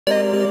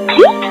Hi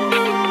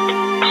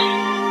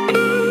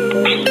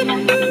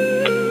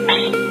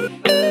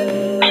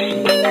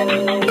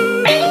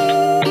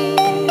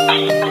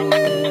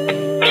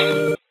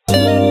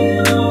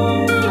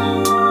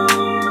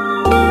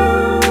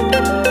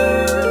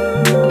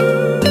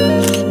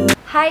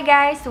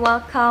guys,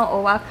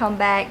 welcome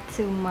back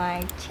to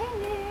my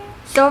channel.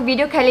 So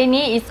video kali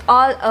ni is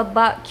all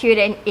about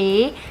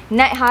Q&A.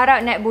 Nak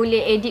harap nak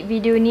boleh edit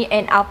video ni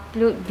and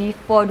upload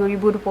before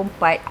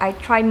 2024. I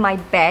try my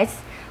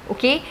best.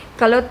 Okay,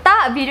 kalau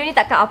tak video ni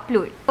takkan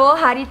upload. So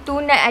hari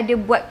tu nak ada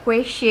buat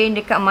question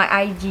dekat my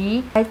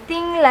IG. I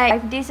think like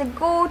 5 days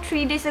ago,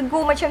 3 days ago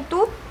macam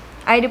tu,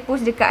 I ada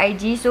post dekat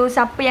IG. So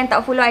siapa yang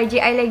tak follow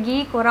IG I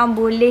lagi, korang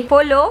boleh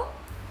follow.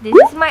 This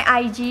is my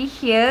IG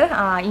here.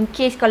 In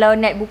case kalau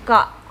nak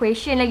buka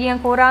question lagi dengan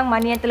korang,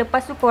 mana yang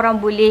terlepas tu,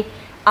 korang boleh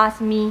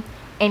ask me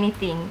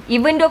anything.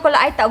 Even though kalau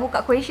I tak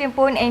buka question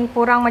pun and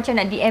korang macam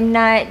nak DM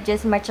Nat,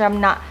 just macam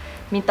nak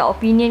minta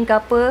opinion ke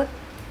apa,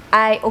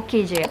 I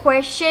okay je.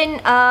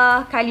 Question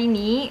kali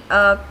ni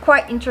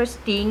quite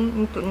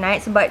interesting untuk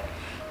Nat sebab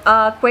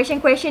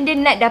question dia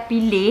Nat dah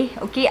pilih.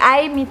 Okay,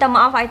 I minta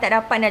maaf I tak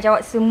dapat nak jawab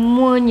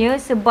semuanya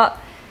sebab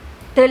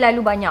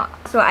terlalu banyak.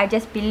 So I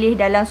just pilih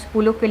dalam 10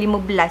 ke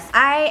 15.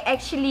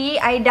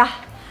 I dah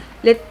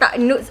letak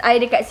notes I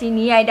dekat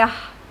sini. I dah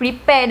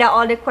prepare dah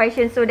all the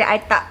questions so that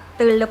I tak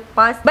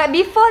terlepas. But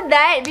before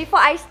that, before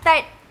I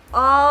start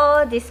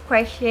all this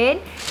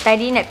question,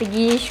 tadi nak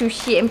pergi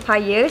Sushi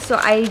Empire. So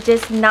I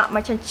just nak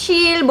macam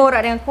chill,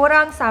 borak dengan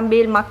korang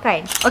sambil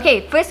makan.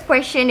 Okay, first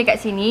question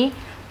dekat sini.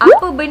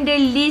 Apa benda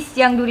list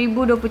yang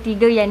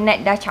 2023 yang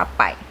Nat dah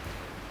capai?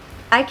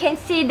 I can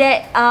see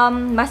that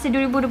masa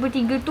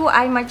 2023 tu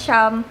I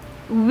macam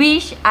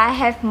wish I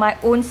have my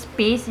own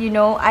space, you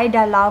know. I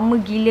dah lama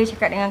gila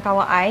cakap dengan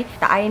kawan I,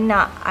 tak I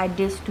nak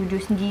ada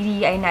studio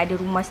sendiri, I nak ada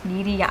rumah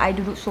sendiri yang I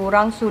duduk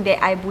seorang so that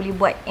I boleh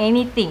buat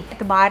anything.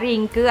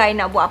 Terbaring ke, I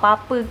nak buat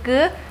apa-apa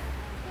ke,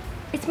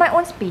 it's my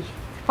own space.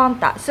 Faham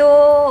tak? So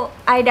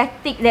I dah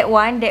tick that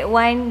one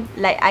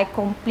like I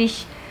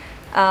accomplish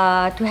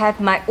to have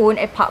my own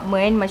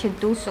apartment macam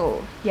tu. So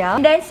yeah.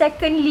 And then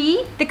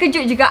secondly,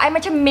 terkejut juga I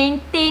macam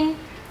maintain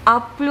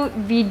upload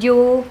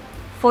video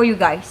for you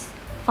guys.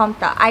 Faham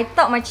tak? I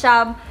thought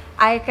macam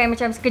I akan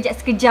macam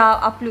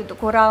sekejap-sekejap upload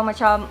untuk korang,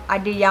 macam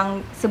ada yang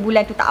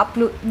sebulan tu tak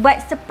upload.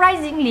 But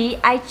surprisingly,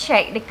 I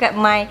check dekat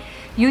my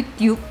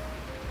YouTube,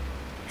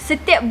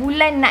 setiap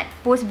bulan nak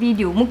post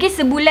video. Mungkin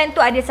sebulan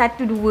tu ada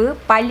 1-2,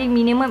 paling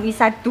minimum is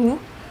 1.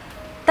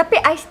 Tapi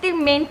I still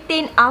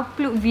maintain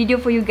upload video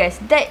for you guys.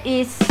 That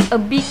is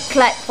a big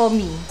clap for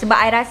me. Sebab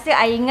I rasa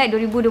I ingat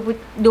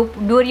 2022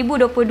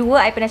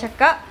 I pernah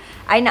cakap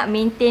I nak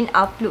maintain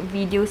upload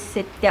video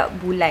setiap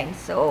bulan.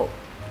 So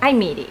I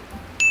made it.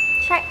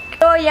 Check.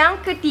 So yang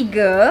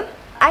ketiga,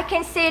 I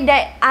can say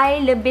that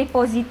I lebih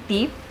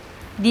positif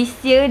this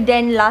year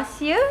than last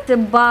year.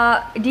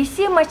 Sebab this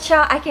year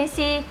macam I can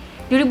say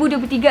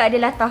 2023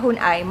 adalah tahun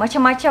I.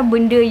 Macam-macam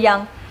benda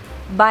yang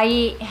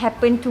baik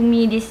happen to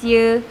me this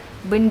year.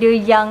 Benda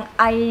yang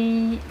I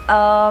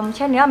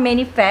macam mana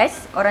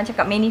manifest. Orang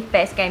cakap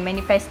manifest kan,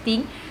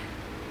 manifesting.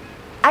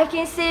 I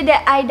can say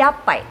that I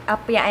dapat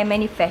apa yang I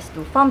manifest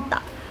tu. Faham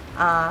tak?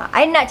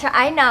 I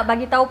nak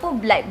bagi tahu pun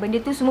like benda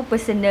tu semua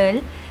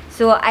personal.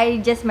 So I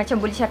just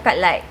macam boleh cakap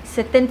like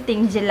certain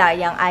things je lah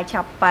yang I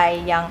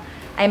capai, yang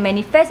I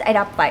manifest, I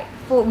dapat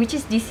for which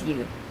is this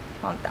year.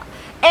 Faham tak?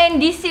 And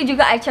this year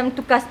juga I macam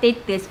tukar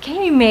status.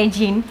 Can you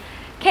imagine?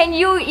 Can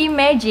you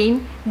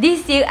imagine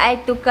this year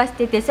I tukar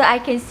status? So I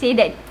can say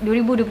that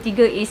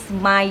 2023 is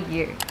my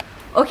year.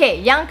 Okay,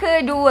 yang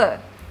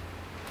kedua.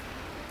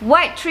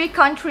 What 3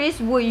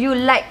 countries would you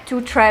like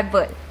to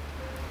travel?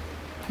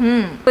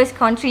 First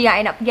country yang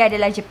I nak pergi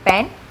adalah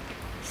Japan.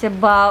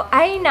 Sebab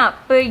I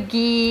nak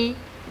pergi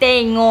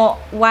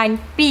tengok One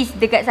Piece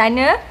dekat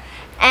sana.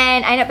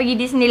 And I nak pergi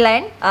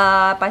Disneyland.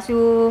 Lepas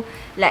tu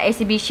like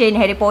exhibition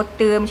Harry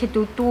Potter macam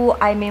tu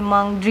I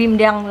memang dream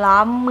yang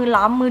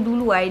lama-lama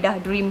dulu I dah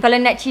dream.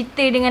 Kalau nak cerita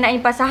dengan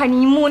Naim pasal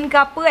honeymoon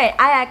ke apa kan,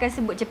 I akan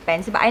sebut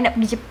Japan sebab I nak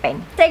pergi Japan.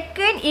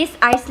 Second is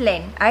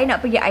Iceland. I nak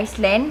pergi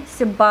Iceland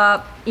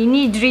sebab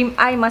ini dream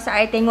I masa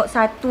I tengok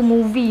satu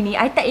movie ni.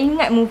 I tak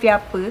ingat movie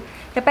apa,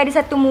 tapi ada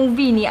satu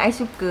movie ni I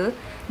suka.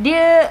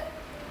 Dia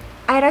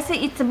I rasa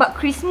it's about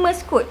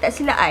Christmas kot, tak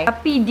silap I.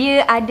 Tapi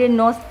dia ada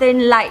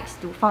Northern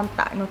Lights tu. Faham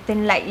tak?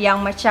 Northern Light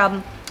yang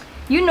macam,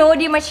 you know,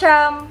 dia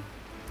macam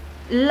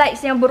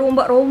lights yang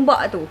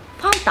berombak-rombak tu.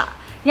 Faham tak?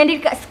 Yang dia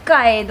dekat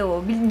sky tu.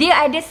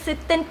 Dia ada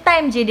certain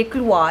time je dia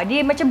keluar.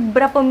 Dia macam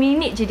berapa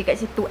minit je dekat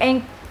situ.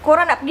 And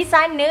korang nak pergi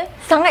sana,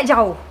 sangat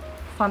jauh.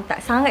 Faham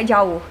tak? Sangat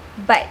jauh.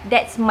 But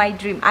that's my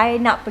dream. I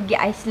nak pergi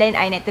Iceland.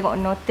 I nak tengok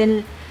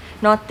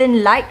Northern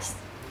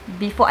Lights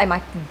before I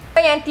mati.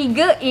 Yang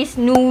tiga is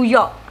New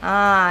York.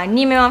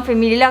 Ni memang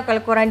familiar lah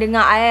kalau korang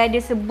dengar. I ada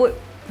sebut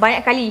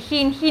banyak kali.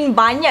 Hint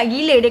banyak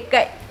gila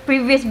dekat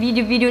previous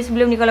video-video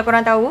sebelum ni kalau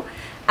korang tahu.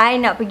 I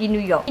nak pergi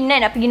New York. I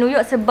nak pergi New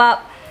York sebab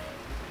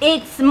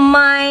it's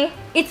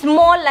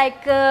more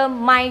like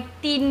my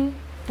teen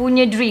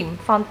punya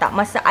dream. Faham tak?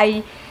 Masa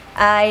I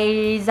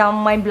I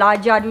zaman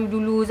belajar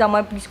dulu-dulu,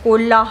 zaman pergi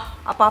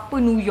sekolah, apa-apa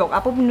New York,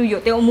 apa-apa New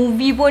York. Tengok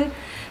movie pun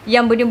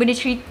yang benda-benda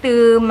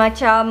cerita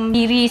macam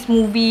series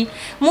movie,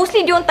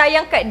 mostly diorang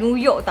tayang kat New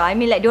York tau. I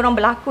mean like diorang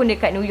berlakon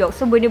dekat New York.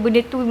 So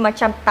benda-benda tu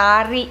macam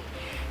tarik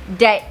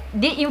that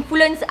they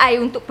influence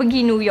I untuk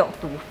pergi New York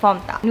tu. Faham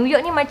tak? New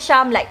York ni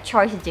macam like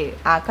choice je.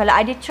 Kalau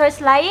ada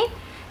choice lain,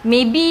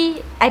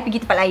 maybe I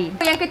pergi tempat lain.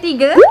 Yang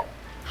ketiga,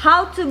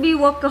 how to be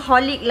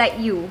workaholic like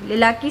you.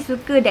 Lelaki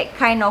suka that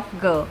kind of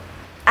girl.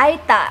 I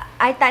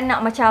tak nak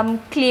macam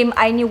claim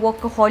I ni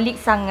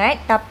workaholic sangat,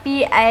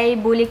 tapi I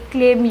boleh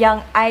claim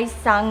yang I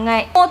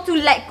sangat more to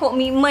like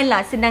commitment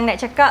lah, senang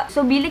nak cakap.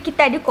 So bila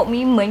kita ada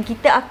commitment,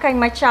 kita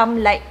akan macam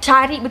like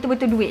cari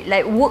betul-betul duit,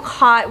 like work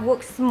hard,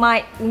 work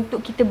smart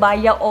untuk kita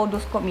bayar all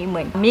those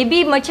commitment.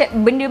 Maybe macam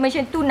benda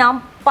macam tu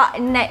nampak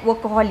net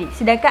workaholic,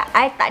 sedangkan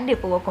I tak ada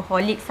pun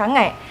workaholic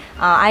sangat.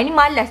 I ni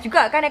malas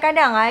juga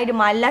kadang-kadang. I ada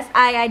malas,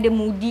 I ada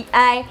moody,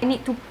 I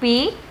need to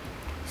pay.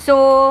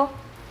 So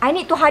I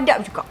need to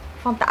hadap juga.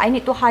 Faham tak? I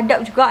need to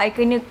hadap juga. I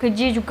kena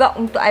kerja juga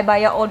untuk I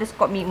bayar all this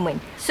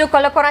commitment. So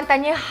kalau korang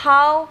tanya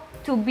how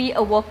to be a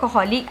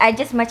workaholic, I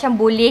just macam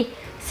boleh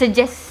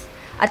suggest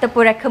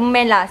ataupun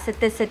recommend lah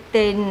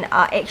certain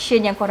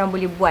action yang korang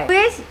boleh buat.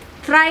 First,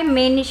 try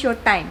manage your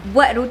time.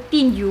 Buat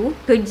rutin you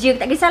kerja,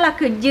 tak kisahlah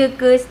kerja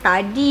ke,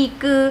 study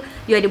ke,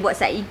 you ada buat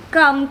side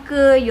income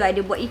ke, you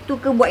ada buat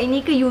itu ke, buat ini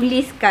ke, you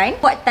listkan.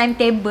 Buat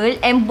timetable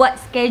and buat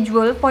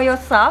schedule for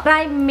yourself.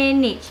 Try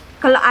manage.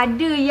 Kalau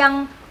ada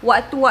yang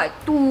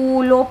waktu-waktu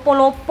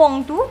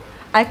lopong-lopong tu,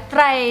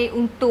 try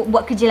untuk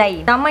buat kerja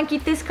lain. Zaman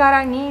kita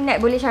sekarang ni, nak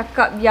boleh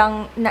cakap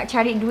yang nak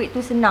cari duit tu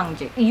senang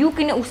je. You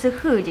kena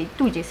usaha je,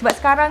 itu je. Sebab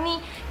sekarang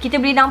ni, kita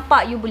boleh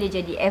nampak you boleh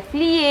jadi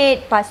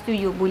affiliate, lepas tu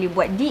you boleh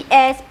buat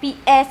DS,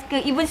 PS ke,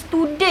 even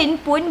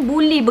student pun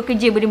boleh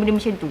bekerja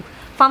benda-benda macam tu.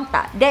 Faham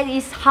tak? That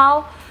is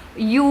how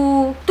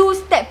you two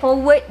step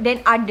forward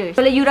than others.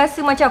 Kalau you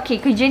rasa macam, okay,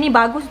 kerja ni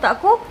bagus untuk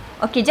aku,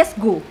 okay, just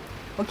go.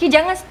 Okay,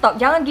 jangan stop,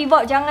 jangan give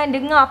up, jangan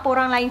dengar apa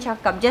orang lain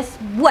cakap. Just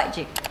buat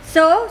je.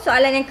 So,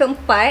 soalan yang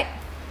keempat,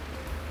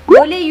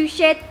 boleh you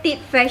share tip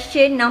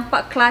fashion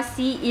nampak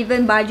classy,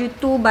 even baju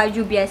tu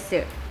baju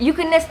biasa. You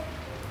kena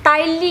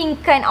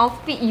stylingkan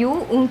outfit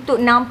you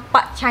untuk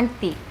nampak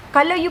cantik.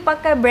 Kalau you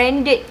pakai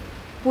branded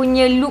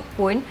punya look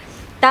pun,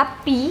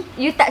 tapi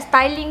you tak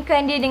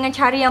stylingkan dia dengan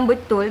cara yang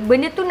betul,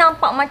 benda tu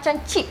nampak macam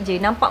cheap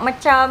je. Nampak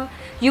macam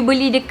you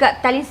beli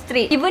dekat Tallinn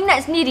Street. Even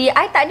nak sendiri,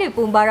 I tak ada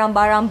pun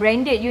barang-barang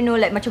branded, you know,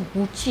 like macam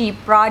Gucci,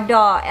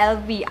 Prada,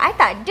 LV. I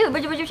tak ada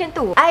baju-baju macam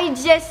tu. I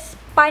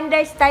just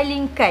pandai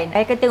stylingkan.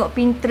 I akan tengok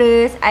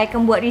Pinterest, I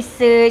akan buat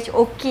research,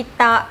 okay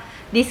tak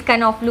this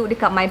kind of look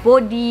dekat my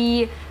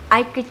body,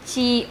 I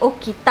kecil,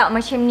 okay tak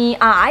macam ni.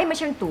 I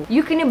macam tu.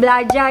 You kena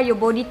belajar your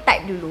body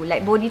type dulu.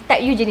 Like body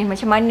type you jenis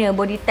macam mana,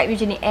 body type you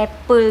jenis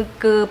apple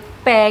ke,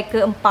 pear ke,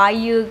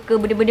 empire ke,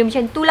 benda-benda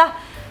macam tu lah.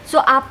 So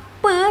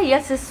apa yang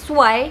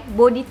sesuai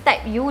body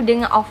type you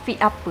dengan outfit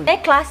apa.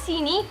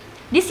 Classy ni,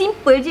 dia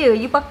simple je.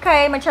 You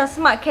pakai macam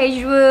smart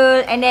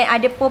casual, and then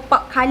ada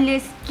pop-up colour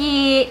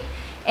sikit.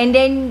 And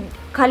then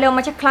kalau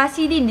macam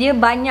classy ni, dia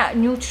banyak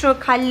neutral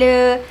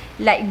colour,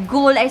 like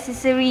gold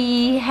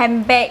accessory,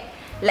 handbag,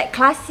 like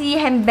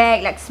classy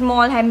handbag, like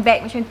small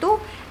handbag macam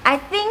tu. I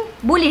think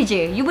boleh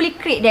je. You boleh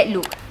create that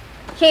look.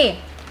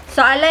 Okay,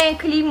 soalan yang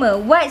kelima,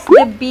 what's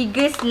the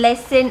biggest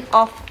lesson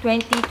of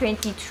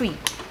 2023?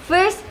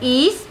 First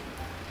is,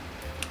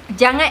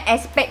 jangan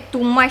expect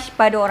too much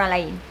pada orang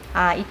lain.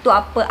 Itu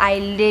apa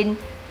I learn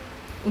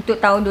untuk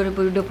tahun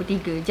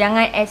 2023.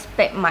 Jangan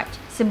expect much.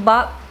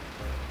 Sebab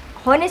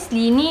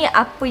honestly ni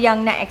apa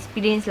yang nak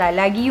experience lah.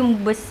 Lagi you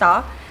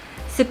besar,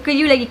 circle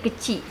you lagi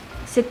kecil.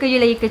 Circle you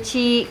lagi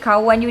kecil,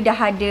 kawan you dah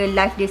ada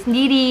life dia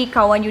sendiri,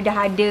 kawan you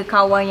dah ada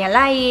kawan yang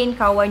lain,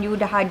 kawan you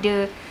dah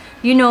ada,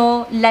 you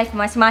know, life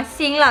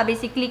masing-masing lah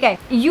basically kan.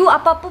 You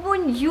apa-apa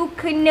pun you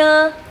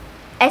kena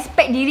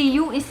expect diri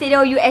you instead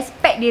of you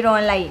expect diri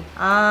orang lain.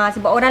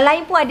 Sebab orang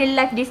lain pun ada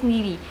life dia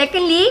sendiri.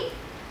 Secondly,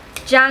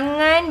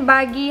 jangan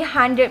bagi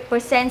 100%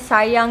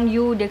 sayang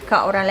you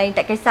dekat orang lain.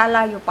 Tak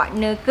kisahlah your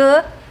partner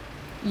ke,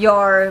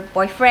 your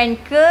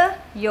boyfriend ke,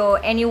 your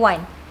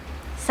anyone.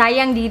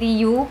 Sayang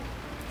diri you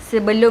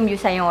sebelum you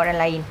sayang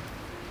orang lain.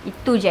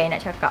 Itu je yang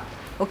nak cakap.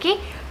 Okay?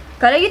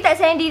 Kalau you tak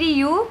sayang diri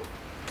you,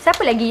 siapa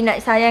lagi nak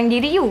sayang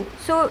diri you?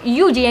 So,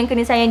 you je yang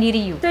kena sayang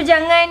diri you. So,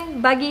 jangan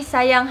bagi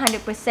sayang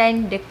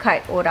 100%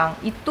 dekat orang.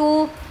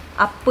 Itu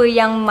apa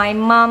yang my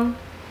mom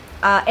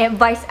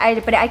advice I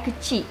daripada I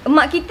kecil.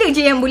 Mak kita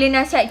je yang boleh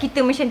nasihat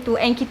kita macam tu,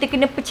 and kita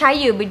kena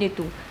percaya benda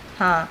tu.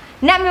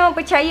 Nak memang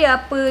percaya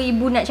apa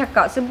ibu nak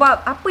cakap.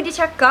 Sebab apa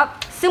dia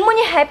cakap,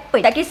 semuanya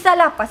happen. Tak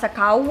kisahlah pasal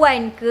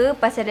kawan ke,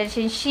 pasal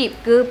relationship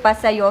ke,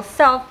 pasal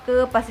yourself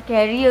ke, pasal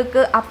career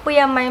ke. Apa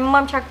yang my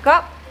mom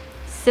cakap,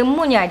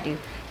 semuanya ada.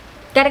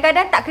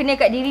 Kadang-kadang tak kena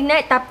kat diri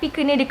Naik, tapi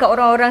kena dekat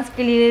orang-orang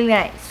sekeliling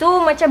Naik.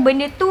 So macam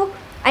benda tu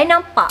I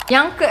nampak.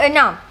 Yang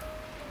keenam,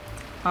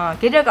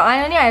 kita kat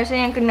mana ni? I rasa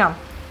yang keenam,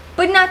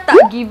 pernah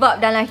tak give up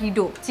dalam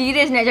hidup?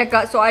 Serius nak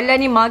cakap, soalan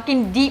ni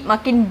makin deep,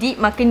 makin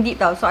deep, makin deep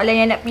tau. Soalan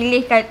yang nak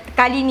pilih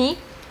kali ni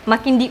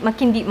makin deep,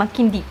 makin deep,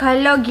 makin deep.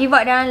 Kalau give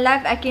up dalam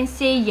life, I can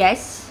say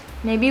yes.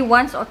 Maybe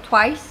once or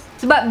twice.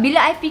 Sebab bila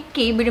I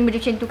fikir benda-benda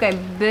macam tu kan,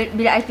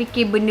 bila I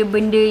fikir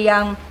benda-benda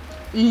yang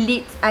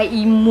leads I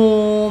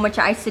emo,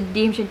 macam I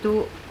sedih macam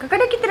tu,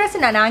 kadang-kadang kita rasa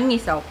nak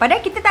nangis tau.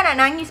 Padahal kita tak nak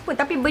nangis pun,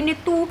 tapi benda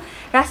tu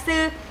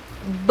rasa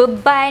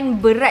beban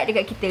berat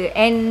dekat kita.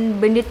 And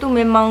benda tu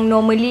memang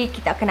normally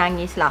kita akan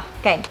nangis lah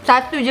kan.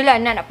 Satu je lah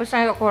nak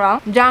pesan kat korang,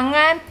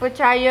 jangan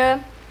percaya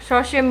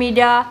social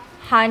media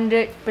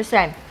 100%.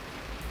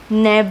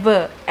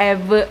 Never,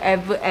 ever,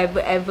 ever,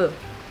 ever, ever.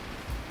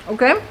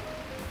 Okay?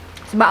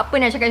 Sebab apa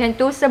nak cakap macam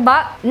tu?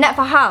 Sebab nak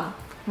faham,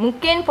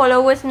 mungkin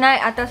followers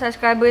Nat atau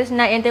subscribers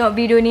Nat yang tengok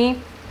video ni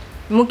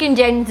mungkin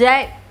Gen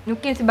Z,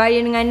 mungkin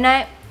sebaya dengan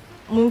Nat,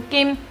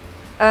 mungkin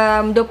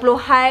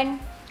 20-an,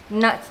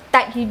 nak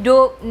start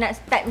hidup, nak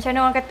start macam mana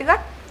orang kata kan,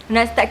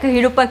 nak start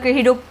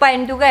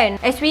kehidupan tu kan.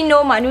 As we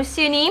know,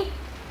 manusia ni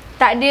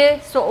tak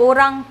ada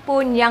seorang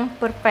pun yang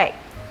perfect.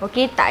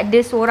 Okay, tak ada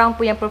seorang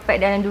pun yang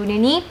perfect dalam dunia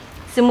ni.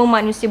 Semua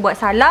manusia buat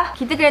salah.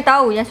 Kita kena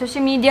tahu yang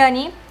social media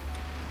ni,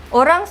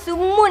 orang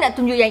semua nak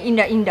tunjuk yang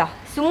indah-indah,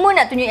 semua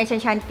nak tunjuk yang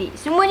cantik-cantik,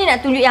 semuanya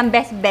nak tunjuk yang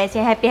best-best,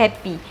 yang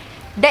happy-happy.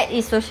 That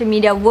is social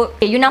media work.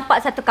 Okay, you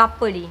nampak satu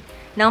couple ni,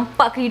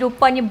 nampak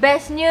kehidupannya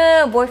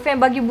bestnya, boyfriend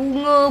bagi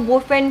bunga,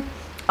 boyfriend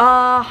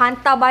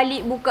hantar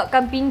balik,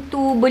 bukakan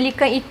pintu,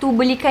 belikan itu,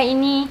 belikan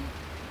ini.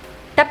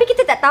 Tapi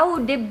kita tak tahu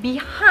the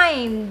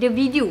behind the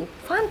video.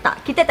 Faham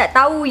tak? Kita tak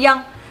tahu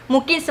yang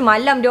mungkin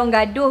semalam dia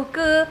orang gaduh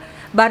ke,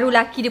 baru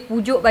laki dia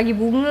pujuk bagi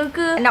bunga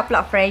ke, nak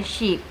pula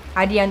friendship,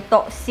 ada yang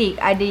toxic,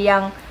 ada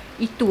yang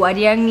itu, ada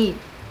yang ni.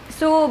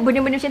 So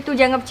benda-benda macam tu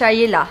jangan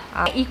percayalah.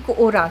 Ikut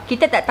orang.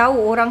 Kita tak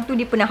tahu orang tu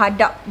dia pernah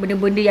hadap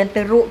benda-benda yang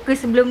teruk ke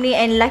sebelum ni,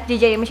 and life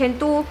dia jadi macam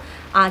tu.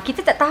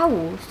 Kita tak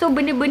tahu. So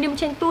benda-benda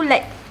macam tu,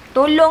 like,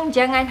 tolong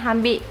jangan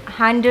ambil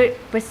 100%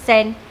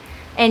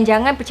 and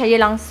jangan percaya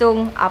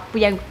langsung apa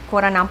yang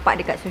korang nampak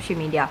dekat social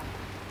media.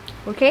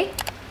 Okay?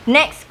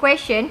 Next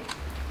question.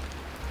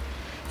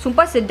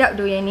 Sumpah sedap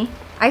tu yang ni.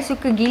 I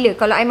suka gila.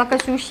 Kalau I makan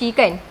sushi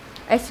kan,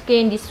 I suka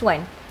yang this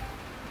one.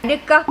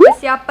 Adakah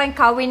persiapan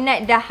kahwin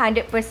Nat dah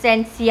 100%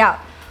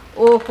 siap?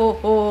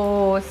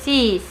 Oh,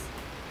 sis.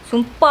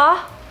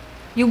 Sumpah,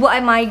 you buat I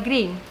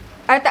migraine.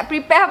 I tak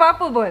prepare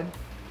apa-apa pun.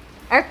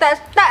 I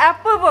tak start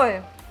apa pun.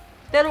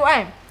 Teruk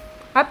kan?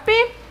 Tapi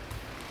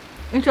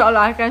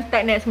InsyaAllah I akan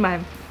start next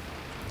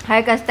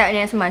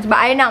month. Sebab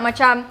I nak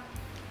macam,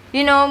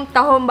 you know,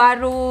 tahun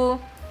baru,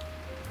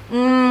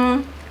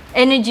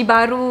 energy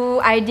baru,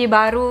 idea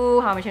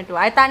baru, macam tu.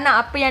 I tak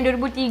nak apa yang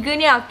 2003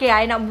 ni, okay,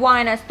 I nak buang,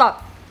 I nak stop.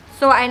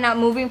 So I nak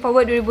moving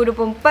forward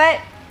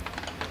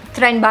 2024,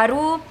 trend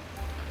baru,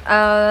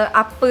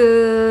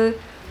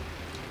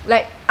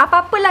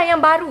 apa-apalah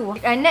yang baru.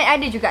 Net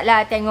ada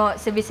jugalah tengok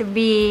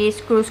servis-servis,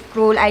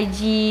 scroll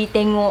IG,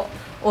 tengok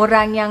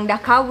orang yang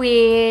dah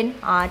kahwin,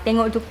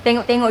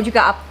 tengok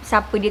juga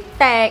siapa dia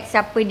tag,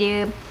 siapa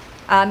dia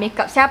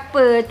makeup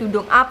siapa,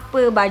 tudung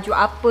apa, baju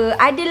apa.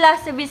 Adalah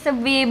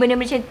survey benda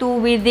macam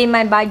tu within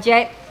my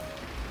budget.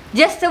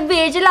 Just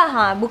survey je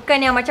lah,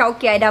 bukan yang macam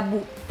okay I dah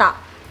book. Tak,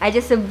 I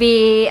just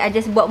survey, I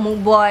just buat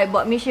mood board,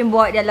 buat mission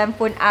board dalam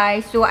phone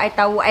I. So I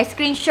tahu, I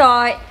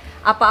screenshot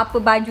apa-apa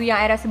baju yang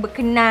I rasa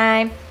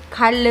berkenan,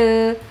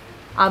 colour,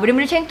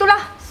 benda-benda macam tu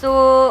lah. So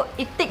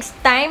it takes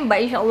time,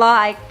 but insyaAllah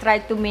I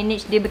try to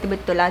manage dia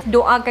betul-betul lah.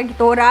 Doakan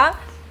kita orang.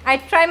 I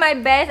try my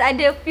best.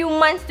 Ada a few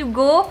months to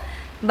go,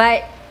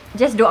 but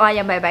just doa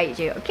yang baik-baik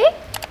je, okay?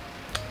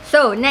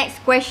 So next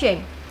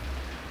question.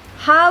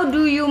 How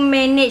do you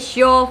manage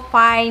your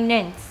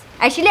finance?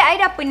 Actually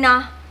I dah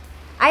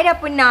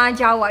pernah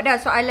jawab dah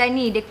soalan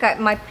ni dekat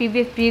my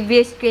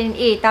previous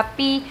Q&A.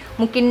 Tapi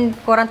mungkin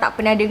korang tak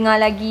pernah dengar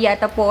lagi,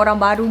 ataupun orang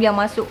baru yang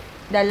masuk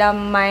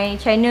dalam my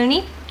channel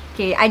ni.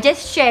 Okay, I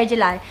just share je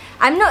lah.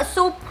 I'm not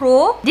so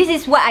pro. This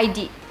is what I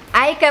did.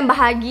 I akan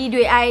bahagi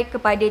duit I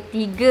kepada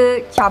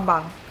 3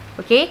 cabang.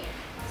 Okay,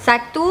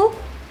 1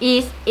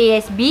 is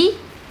ASB,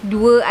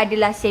 2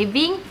 adalah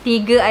saving,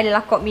 3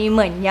 adalah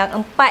commitment.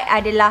 Yang 4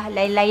 adalah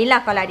lain-lain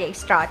lah kalau ada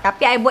extra.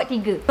 Tapi I buat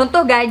 3.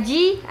 Contoh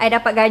gaji, I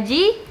dapat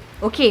gaji.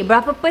 Okay,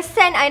 berapa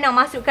persen I nak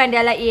masukkan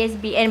dalam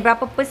ASB, and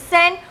berapa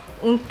persen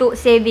untuk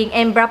saving,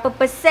 and berapa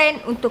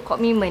persen untuk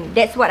commitment.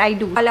 That's what I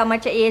do. Kalau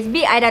macam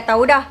ASB, I dah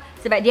tahu dah,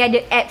 sebab dia ada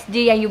apps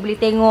dia yang you boleh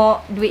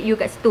tengok duit you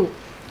kat situ.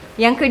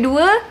 Yang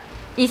kedua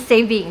is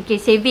saving. Okay,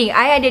 saving,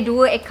 I ada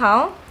 2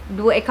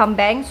 account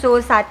bank. So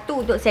 1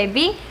 untuk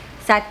saving,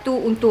 1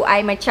 untuk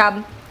I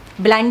macam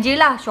belanja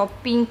lah,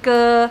 shopping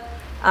ke,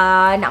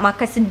 nak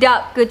makan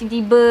sedap ke,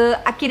 tiba-tiba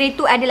akhirnya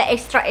itu adalah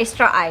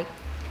extra I.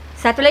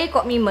 Satu lagi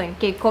commitment.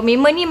 Okay,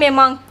 commitment ni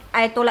memang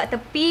I tolak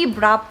tepi.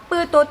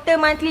 Berapa total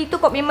monthly tu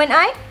commitment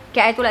I?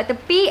 Okay, I tolak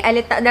tepi, I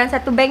letak dalam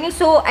satu bank ni.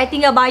 So I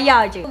tinggal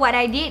bayar je. What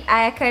I did,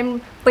 I akan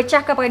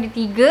pecahkan pada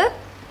 3.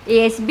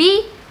 ASB,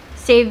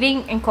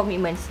 saving and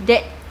commitments.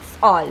 That's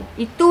all.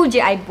 Itu je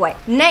I buat.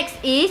 Next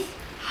is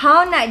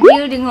how nak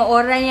deal dengan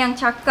orang yang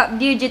cakap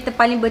dia je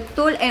terpaling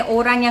betul and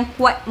orang yang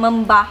kuat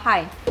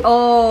membahan.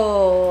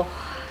 Oh,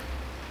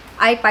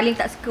 I paling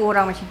tak suka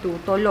orang macam tu.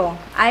 Tolong.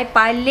 I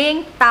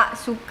paling tak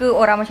suka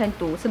orang macam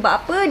tu.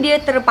 Sebab apa?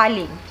 Dia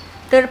terpaling.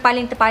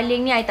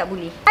 Terpaling ni I tak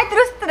boleh. I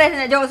terus stres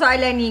nak jawab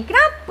soalan ni.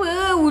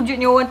 Kenapa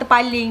wujudnya orang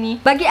terpaling ni?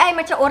 Bagi I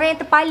macam orang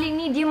yang terpaling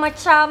ni, dia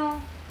macam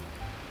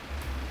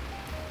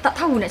tak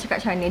tahu nak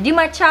cakap macam mana. Dia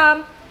macam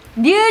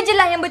dia je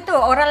lah yang betul,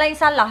 orang lain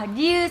salah.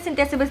 Dia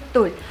sentiasa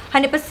betul,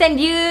 100%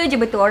 dia je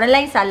betul, orang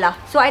lain salah.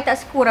 So I tak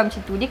suka orang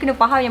macam tu. Dia kena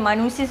faham yang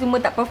manusia semua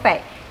tak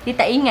perfect. Dia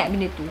tak ingat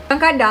benda tu.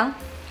 Kadang-kadang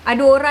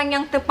ada orang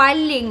yang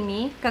terpaling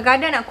ni,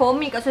 kadang-kadang nak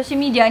komen kat social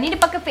media ni,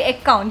 dia pakai fake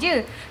account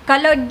je.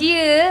 Kalau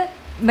dia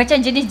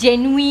macam jenis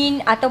genuine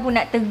ataupun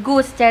nak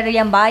tegur secara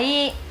yang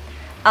baik,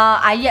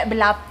 ayat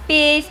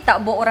berlapis,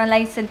 tak buat orang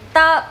lain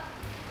sentap,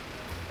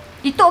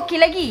 itu okey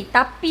lagi.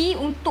 Tapi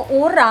untuk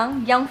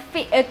orang yang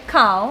fake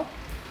account,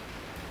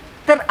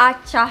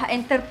 teracah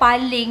and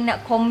terpaling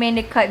nak komen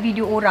dekat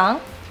video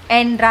orang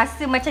and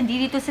rasa macam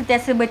diri tu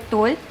sentiasa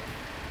betul,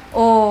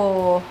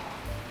 oh,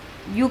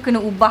 you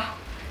kena ubah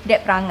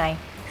that perangai.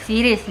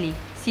 Seriously.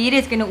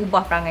 Serius kena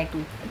ubah perangai tu.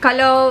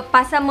 Kalau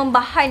pasal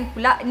membahan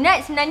pula,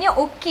 Nat sebenarnya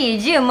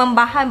okey je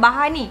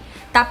membahan-bahan ni.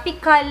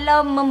 Tapi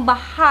kalau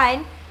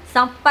membahan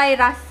sampai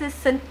rasa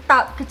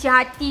sentap kecil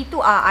hati tu,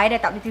 I dah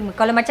tak boleh terima.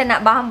 Kalau macam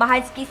nak bahan-bahan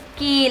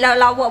sikit-sikit,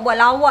 lawak buat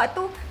lawak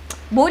tu,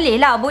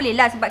 boleh lah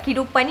sebab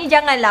kehidupan ni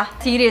janganlah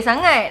serius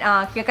sangat.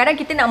 Kadang-kadang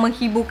kita nak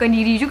menghiburkan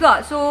diri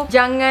juga. So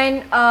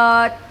jangan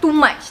too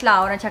much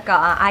lah orang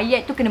cakap.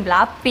 Ayat tu kena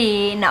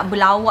berlapik, nak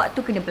berlawak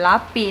tu kena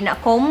berlapik,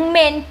 nak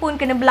komen pun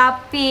kena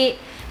berlapik,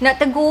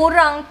 nak tegur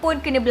orang pun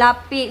kena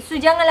berlapik. So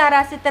janganlah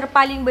rasa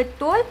terpaling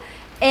betul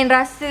and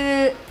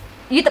rasa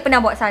you tak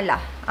pernah buat salah.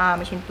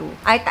 Macam tu.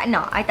 I tak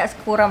nak, I tak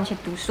suka orang macam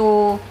tu.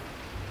 So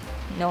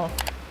no.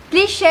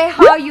 Please share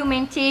how you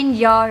maintain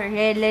your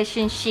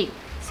relationship.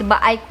 Sebab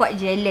I quite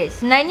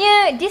jealous.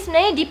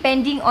 Sebenarnya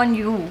depending on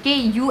you. Okay,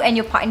 you and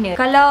your partner.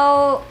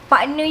 Kalau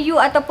partner you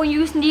ataupun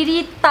you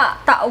sendiri tak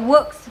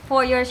works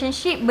for your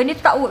relationship, benda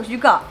tu tak works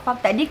juga.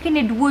 Faham tak? Dia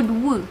kena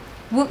dua-dua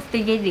work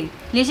together.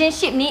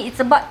 Relationship ni, it's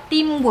about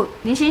teamwork.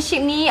 Relationship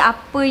ni,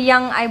 apa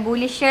yang I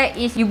boleh share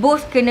is you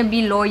both kena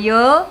be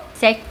loyal.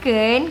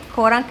 Second,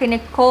 korang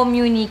kena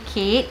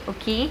communicate.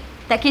 Okay,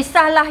 tak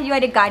kisahlah you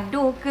ada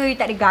gaduh ke, you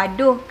tak ada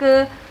gaduh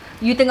ke,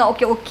 you tengah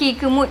okey-okey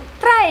ke mood,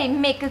 try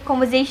make a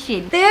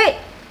conversation. Third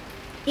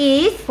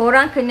is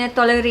korang kena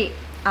tolerate.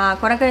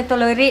 Korang kena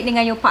tolerate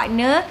dengan your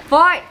partner.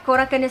 Fourth,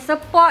 korang kena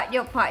support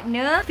your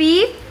partner.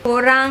 Fifth,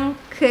 korang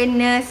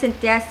kena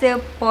sentiasa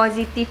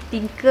positive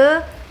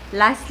thinker.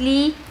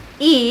 Lastly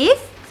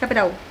is, siapa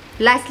tahu?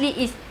 Lastly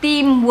is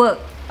teamwork.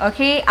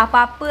 Okay,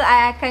 apa-apa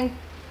I akan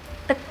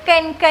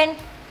tekankan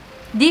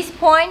this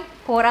point,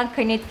 korang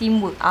kena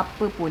teamwork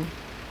apa pun.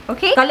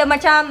 Okay? Kalau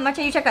macam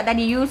you cakap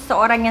tadi, you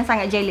seorang yang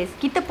sangat jealous.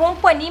 Kita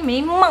perempuan ni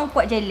memang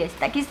kuat jealous.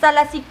 Tak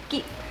kisahlah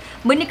sikit,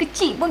 benda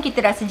kecil pun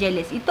kita rasa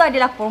jealous. Itu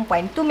adalah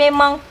perempuan. Itu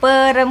memang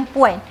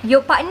perempuan.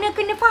 Your partner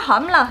kena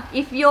faham lah.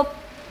 If your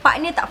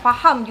partner tak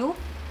faham you,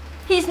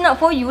 he's not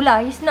for you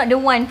lah. He's not the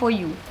one for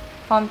you.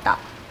 Faham tak?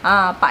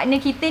 Partner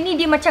kita ni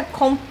dia macam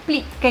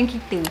completekan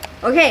kita.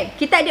 Okay,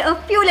 kita ada a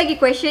few lagi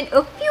question.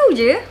 A few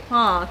je.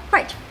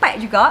 Quite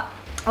cepat juga.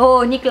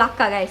 Oh, ni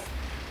kelakar guys.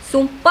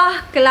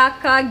 Sumpah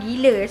kelakar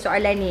gila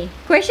soalan ni.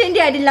 Question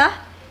dia adalah,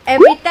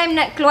 every time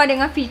nak keluar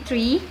dengan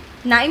Fitri,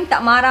 Naim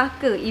tak marah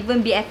ke?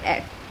 Even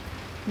BFF.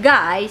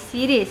 Guys,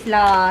 serius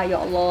lah. Ya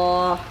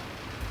Allah.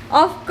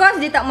 Of course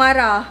dia tak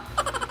marah.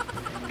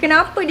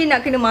 Kenapa dia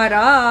nak kena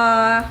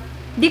marah?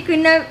 Dia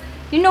kenal,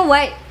 you know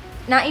what?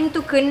 Naim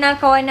tu kenal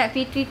kawan Nat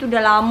Fitri tu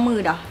dah lama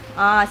dah.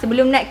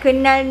 Sebelum Nat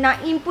kenal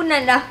Naim pun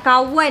Nat dah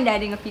kawan dah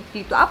dengan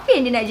Fitri tu. Apa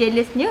yang dia nak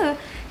jealousnya?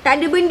 Tak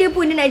ada benda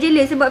pun dia nak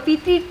jealous. Sebab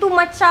Fitri tu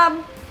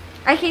macam,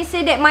 I can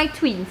say that my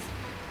twins.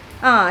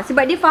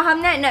 Sebab dia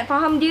faham Nat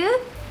faham dia.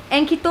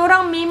 And kita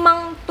orang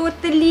memang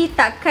totally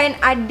takkan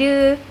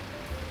ada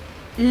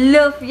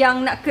love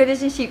yang nak ke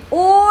relationship.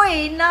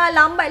 Oi,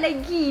 lambat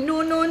lagi.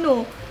 No.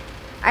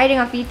 I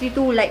dengan Fitri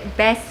tu like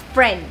best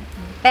friend.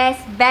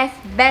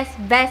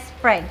 Best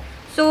friend.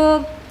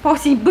 So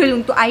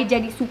possible untuk I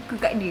jadi suka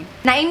kat dia.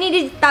 Naim ni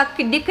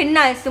dia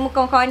kenal semua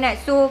kawan-kawan Nat.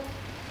 So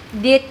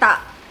dia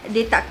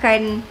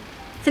takkan,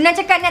 senang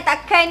cakap, Nat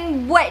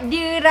takkan buat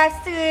dia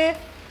rasa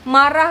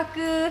marah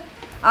ke,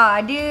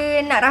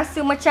 dia nak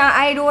rasa macam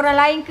I ada orang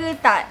lain ke.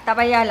 Tak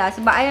payahlah.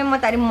 Sebab I memang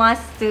tak ada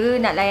masa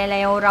nak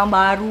layan-layan orang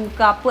baru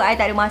ke apa. I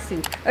tak ada masa.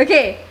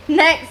 Okay,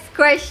 next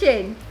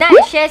question. Nat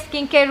share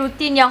skincare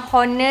routine yang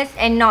honest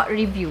and not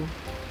review.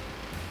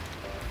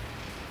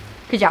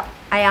 Kejap,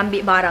 I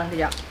ambil barang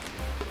kejap.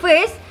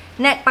 First,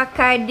 Nat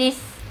pakai this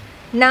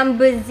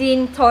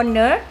Numbuzin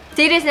toner.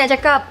 Serius nak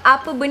cakap,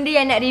 apa benda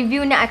yang nak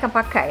review Nat akan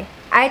pakai.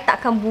 I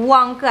takkan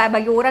buang ke, I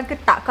bagi orang ke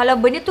tak. Kalau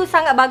benda tu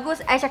sangat bagus,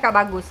 I cakap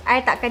bagus.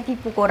 I takkan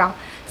tipu korang.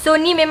 So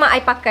ni memang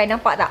I pakai,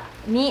 nampak tak?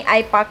 Ni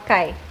I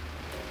pakai.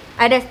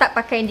 I dah start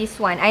pakai this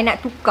one. I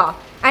nak tukar.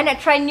 I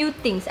nak try new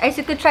things. I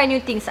suka try new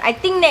things. I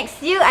think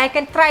next year I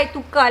akan try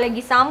tukar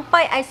lagi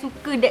sampai I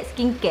suka that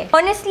skincare.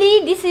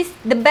 Honestly, this is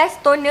the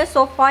best toner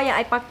so far yang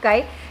I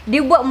pakai.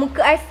 Dia buat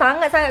muka I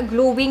sangat-sangat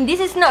glowing. This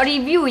is not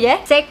review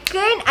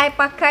Second, I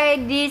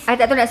pakai this, I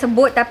tak tahu nak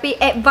sebut, tapi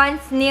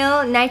Advanced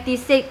Nail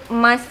 96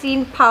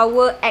 Masin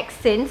Power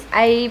Accents.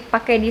 I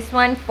pakai this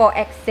one for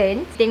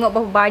accents. Tengok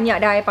berapa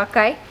banyak dah I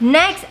pakai.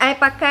 Next, I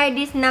pakai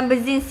this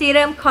Numbuzin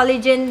Serum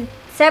Collagen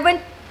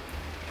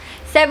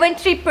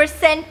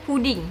 73%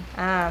 pudding.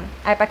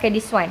 I pakai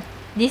this one.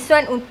 This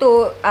one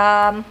untuk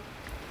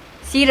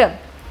serum.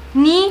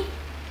 Ni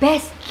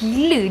best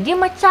gila. Dia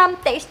macam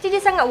tekstur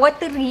dia sangat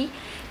watery,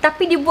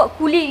 tapi dia buat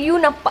kulit you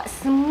nampak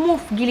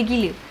smooth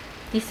gila-gila.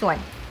 This one.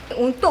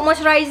 Untuk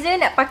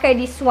moisturizer nak pakai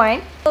this one.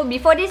 So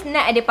before this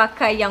nak ada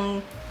pakai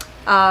yang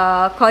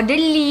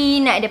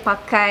Caudalie, nak ada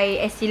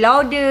pakai Estee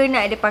Lauder,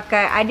 nak ada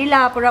pakai,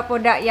 adalah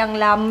produk-produk yang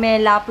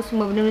Lamel lah, apa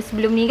semua benda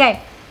sebelum ni kan.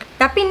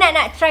 Tapi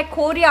nak try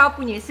Korea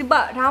punya,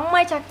 sebab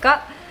ramai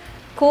cakap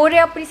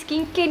Korea punya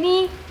skincare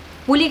ni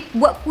boleh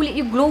buat kulit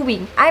you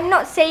glowing. I'm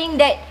not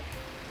saying that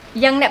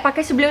yang nak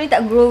pakai sebelum ni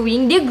tak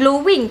glowing. Dia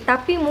glowing,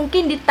 tapi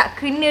mungkin dia tak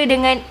kena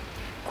dengan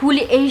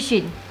kulit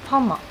Asian.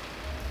 Faham tak?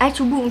 I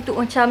cuba untuk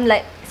macam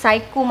like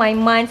psycho my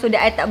mind, so that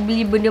I tak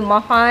beli benda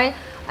mahal.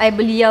 I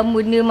beli yang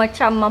benda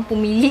macam mampu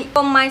milik.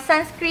 For my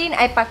sunscreen,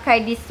 I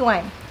pakai this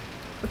one.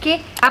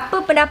 Okay,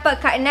 apa pendapat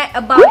Kak Nat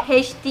about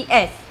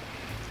HTS?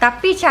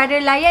 Tapi cara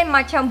layan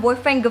macam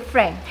boyfriend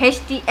girlfriend.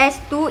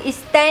 HTS tu is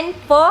stand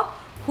for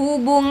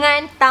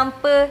hubungan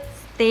tanpa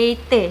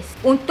status.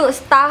 Untuk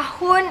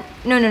setahun,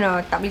 no,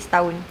 tak boleh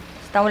setahun.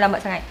 Setahun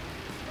lambat sangat.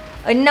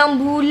 6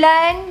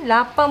 bulan,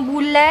 8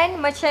 bulan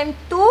macam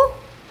tu.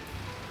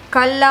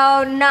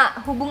 Kalau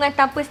nak hubungan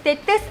tanpa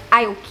status,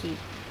 I okay.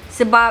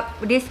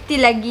 Sebab dia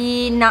still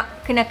lagi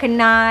nak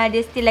kenal-kenal,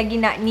 dia still lagi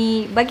nak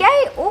ni. Bagi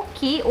I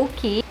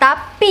okay.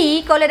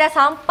 Tapi kalau dah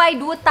sampai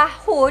 2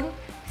 tahun,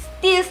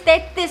 still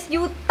status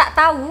you tak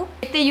tahu,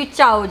 better you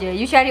caw je.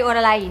 You cari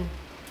orang lain.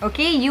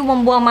 Okay, you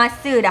membuang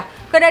masa dah.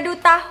 Kalau dah 2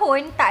 tahun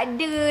tak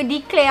ada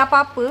declare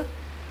apa-apa,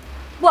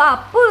 buat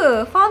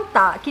apa? Faham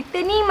tak?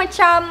 Kita ni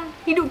macam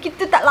hidup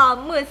kita tak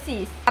lama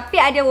sis.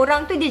 Tapi ada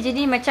orang tu dia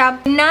jadi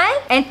macam kenal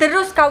and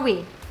terus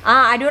kahwin.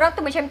 Ada orang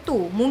tu macam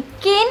tu.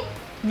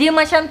 Mungkin dia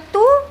macam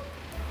tu.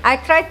 I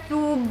try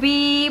to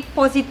be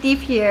positive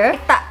here.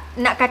 Tak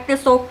nak kata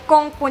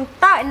sokong pun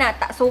tak, nak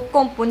tak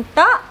sokong pun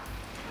tak.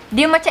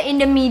 Dia macam in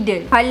the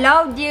middle.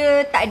 Kalau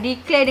dia tak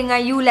declare dengan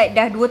you like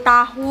dah 2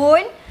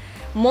 tahun,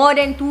 more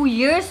than 2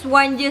 years,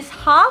 1 years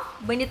half,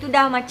 benda tu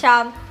dah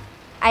macam,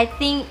 I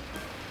think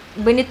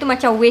benda tu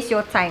macam waste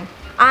your time.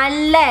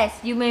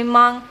 Unless you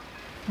memang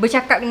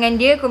bercakap dengan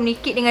dia,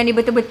 communicate dengan dia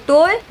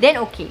betul-betul, then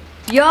okay.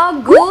 Your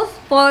goals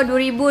for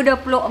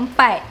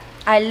 2024.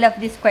 I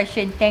love this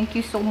question. Thank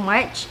you so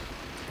much.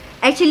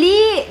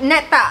 Actually,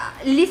 nak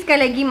tak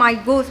listkan lagi my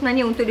goals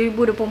sebenarnya untuk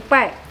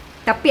 2024.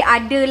 Tapi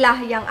adalah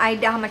yang I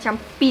dah macam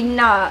pin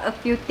lah a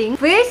few things.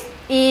 First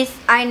is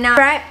I nak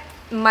prep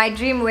my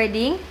dream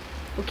wedding.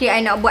 Okay,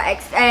 I nak buat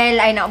XL,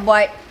 I nak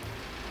buat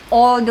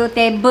all the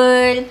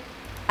table,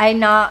 I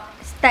nak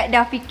start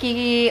dah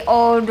fikir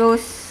all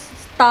those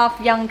stuff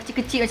yang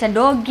kecil-kecil macam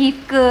door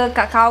gift ke,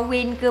 kad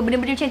kahwin ke,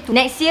 benda-benda macam tu.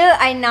 Next year,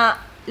 I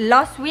nak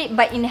lost weight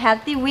but in a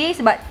healthy way,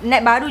 sebab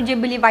Nat baru je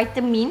beli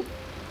vitamin.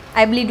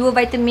 I beli 2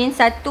 vitamin,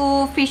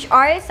 satu fish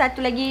oil,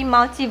 satu lagi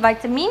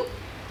multivitamin.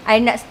 I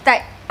nak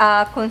start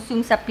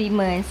consume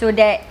supplement, so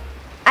that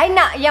I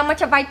nak yang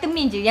macam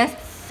vitamin je, yang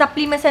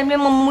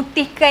suplemen-suplemen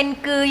memutihkan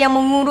ke, yang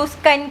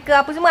menguruskan ke,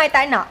 apa semua I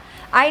tak nak.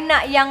 I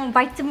nak yang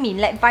vitamin,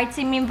 like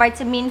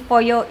vitamin for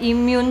your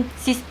immune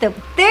system.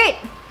 Third,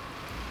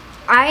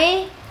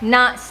 I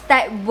nak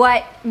start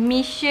buat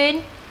vision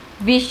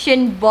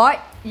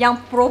board yang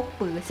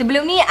proper.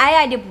 Sebelum ni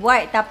I ada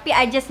buat, tapi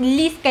I just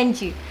listkan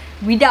je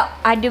without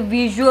ada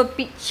visual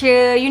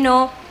picture, you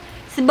know.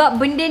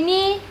 Sebab benda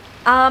ni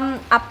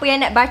apa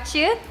yang nak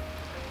baca,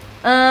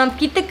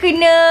 kita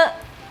kena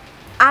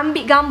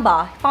ambil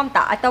gambar, faham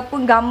tak?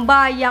 Ataupun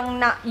gambar yang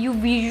nak you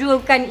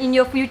visualkan in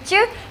your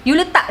future, you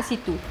letak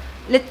situ,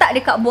 letak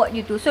dekat board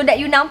you tu, so that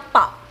you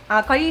nampak.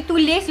 Kalau you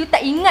tulis, you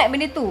tak ingat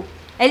benda tu.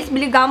 At least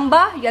bila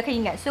gambar, you akan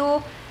ingat.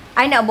 So,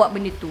 I nak buat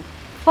benda tu.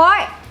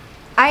 Fourth,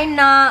 I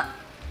nak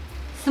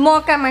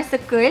semakan my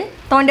circle.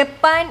 Tahun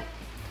depan,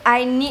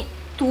 I need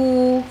to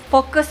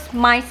focus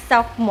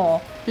myself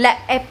more, like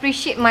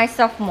appreciate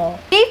myself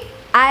more. Fifth,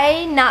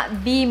 I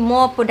nak be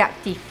more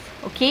productive.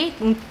 Okay,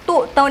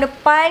 untuk tahun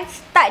depan,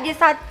 start je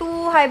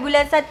 1 hari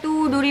bulan 1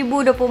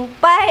 2024,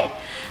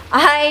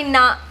 I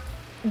nak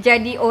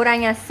jadi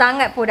orang yang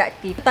sangat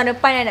produktif. Tahun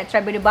depan I nak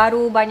try benda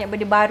baru, banyak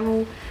benda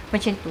baru,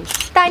 macam tu.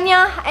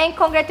 Tahniah and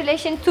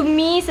congratulations to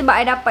me sebab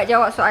I dapat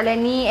jawab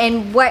soalan ni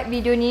and buat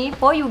video ni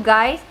for you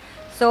guys.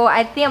 So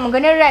I think I'm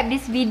gonna wrap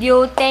this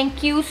video.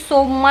 Thank you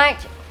so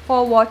much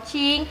for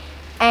watching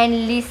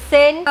and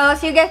listen.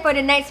 See you guys for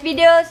the next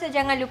video. So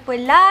jangan lupa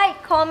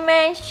like,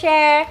 comment,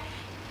 share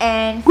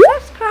and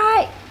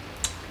subscribe.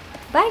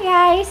 Bye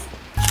guys.